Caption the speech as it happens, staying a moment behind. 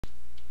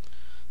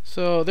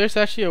So there's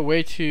actually a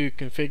way to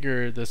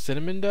configure the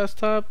Cinnamon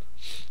desktop.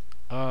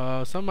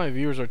 Some of my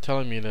viewers are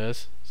telling me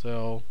this,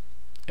 so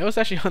it was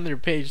actually on their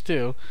page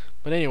too.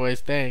 But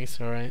anyways, thanks.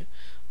 All right.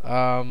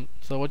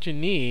 So what you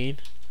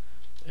need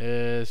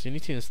is you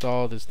need to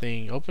install this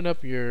thing. Open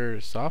up your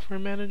software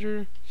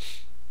manager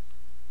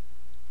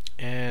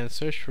and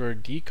search for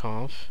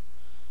dconf.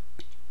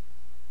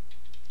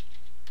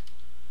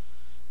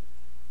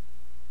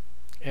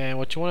 And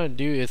what you want to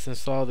do is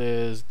install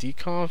this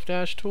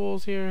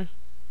dconf-tools here.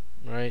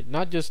 Right,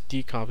 not just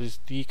dconf, it's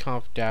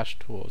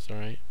dconf-tools. All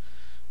right,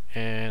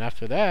 and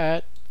after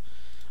that,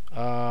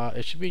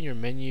 it should be in your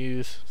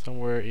menus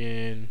somewhere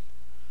in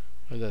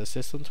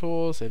system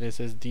tools, and it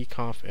says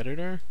dconf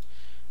editor.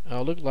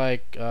 It'll look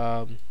like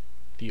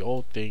the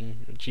old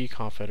thing,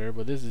 gconf editor,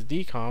 but this is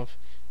dconf,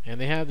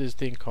 and they have this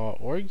thing called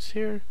orgs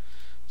here.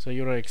 So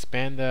you want to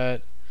expand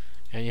that,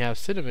 and you have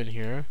Cinnamon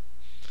here,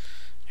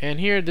 and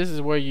here this is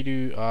where you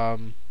do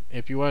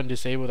if you want to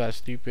disable that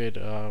stupid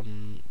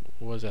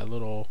what was that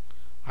little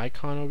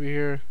icon over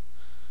here,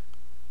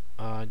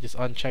 just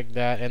uncheck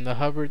that, and the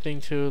hover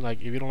thing too. Like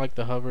if you don't like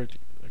the hover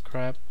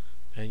crap,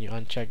 and you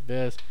uncheck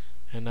this,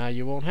 and now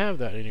you won't have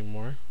that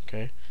anymore.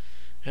 Okay,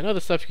 and other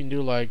stuff you can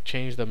do, like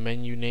change the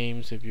menu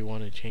names if you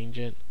want to change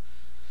it.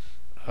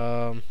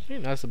 I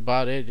think that's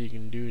about it you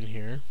can do in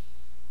here.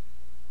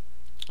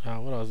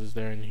 What else is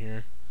there in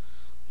here?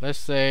 Let's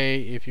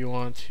say if you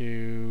want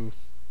to,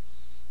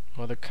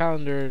 well, the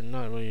calendar,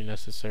 not really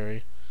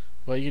necessary,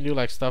 but you can do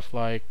like stuff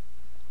like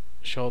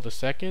show the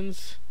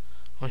seconds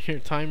on your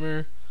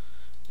timer.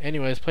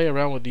 Anyways, play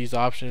around with these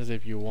options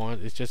if you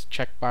want. It's just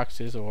check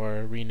boxes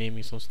or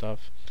renaming some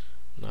stuff.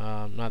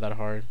 Not that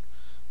hard,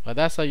 but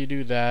that's how you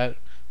do that.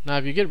 Now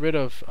if you get rid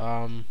of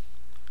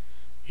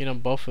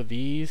both of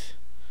these,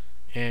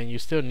 and you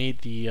still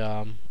need the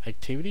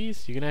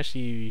activities, you can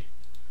actually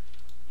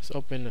just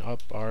open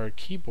up our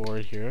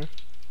keyboard here,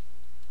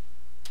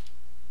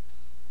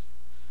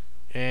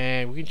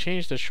 and we can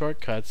change the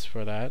shortcuts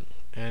for that,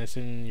 and it's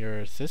in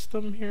your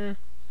system here,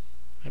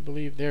 I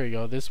believe. There you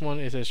go. This one,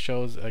 it says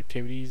shows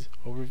activities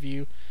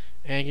overview,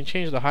 and you can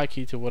change the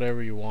hotkey to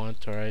whatever you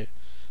want. Alright,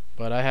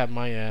 but I have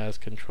mine as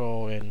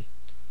control and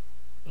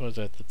what was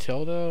that, the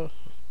tilde,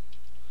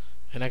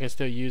 and I can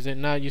still use it.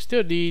 Now you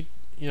still need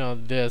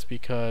this,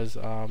 because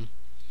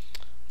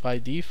by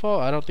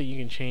default I don't think you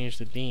can change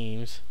the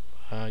themes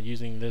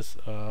using this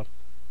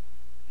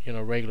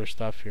regular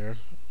stuff here.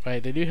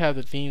 Right, they do have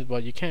the themes,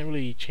 but you can't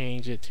really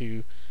change it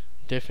to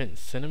different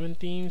Cinnamon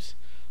themes,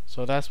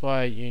 so that's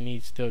why you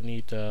still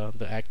need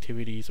the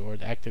activities or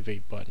the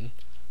activate button.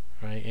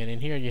 Right, and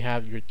in here you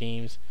have your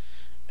themes,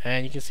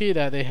 and you can see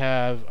that they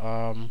have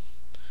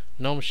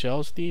GNOME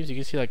Shells themes. You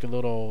can see like the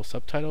little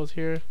subtitles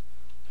here.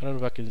 I don't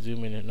know if I can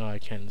zoom in it. No, I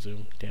can't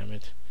zoom, damn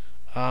it.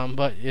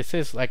 But it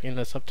says, like in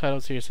the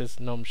subtitles here, it says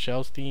GNOME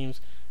Shells themes,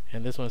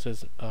 and this one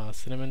says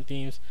Cinnamon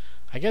themes.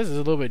 I guess it's a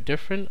little bit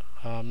different.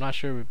 I'm not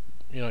sure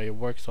it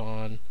works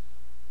on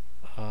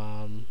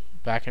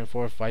back and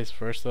forth, vice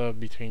versa,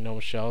 between GNOME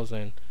Shells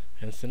and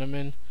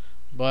Cinnamon.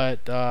 But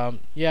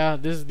yeah,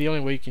 this is the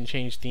only way you can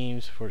change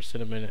themes for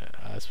Cinnamon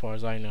as far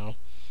as I know.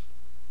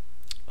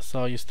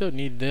 So you still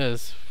need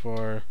this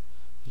for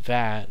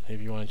that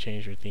if you want to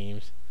change your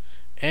themes.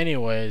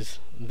 Anyways,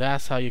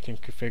 that's how you can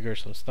configure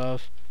some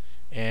stuff.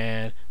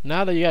 And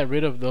now that you got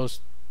rid of those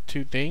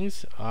two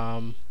things,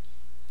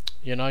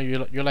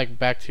 you're like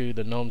back to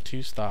the GNOME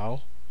 2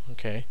 style.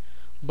 Okay,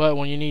 but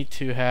when you need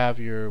to have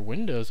your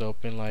windows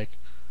open, like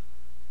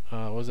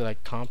what was it,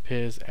 like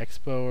Compass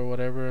Expo or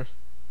whatever,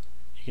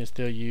 you can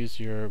still use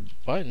your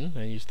button,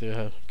 and you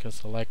still can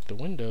select the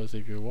windows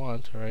if you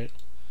want. Right,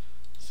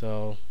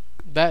 so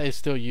that is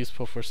still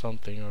useful for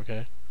something.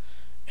 Okay,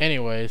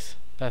 anyways,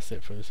 that's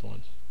it for this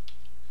one.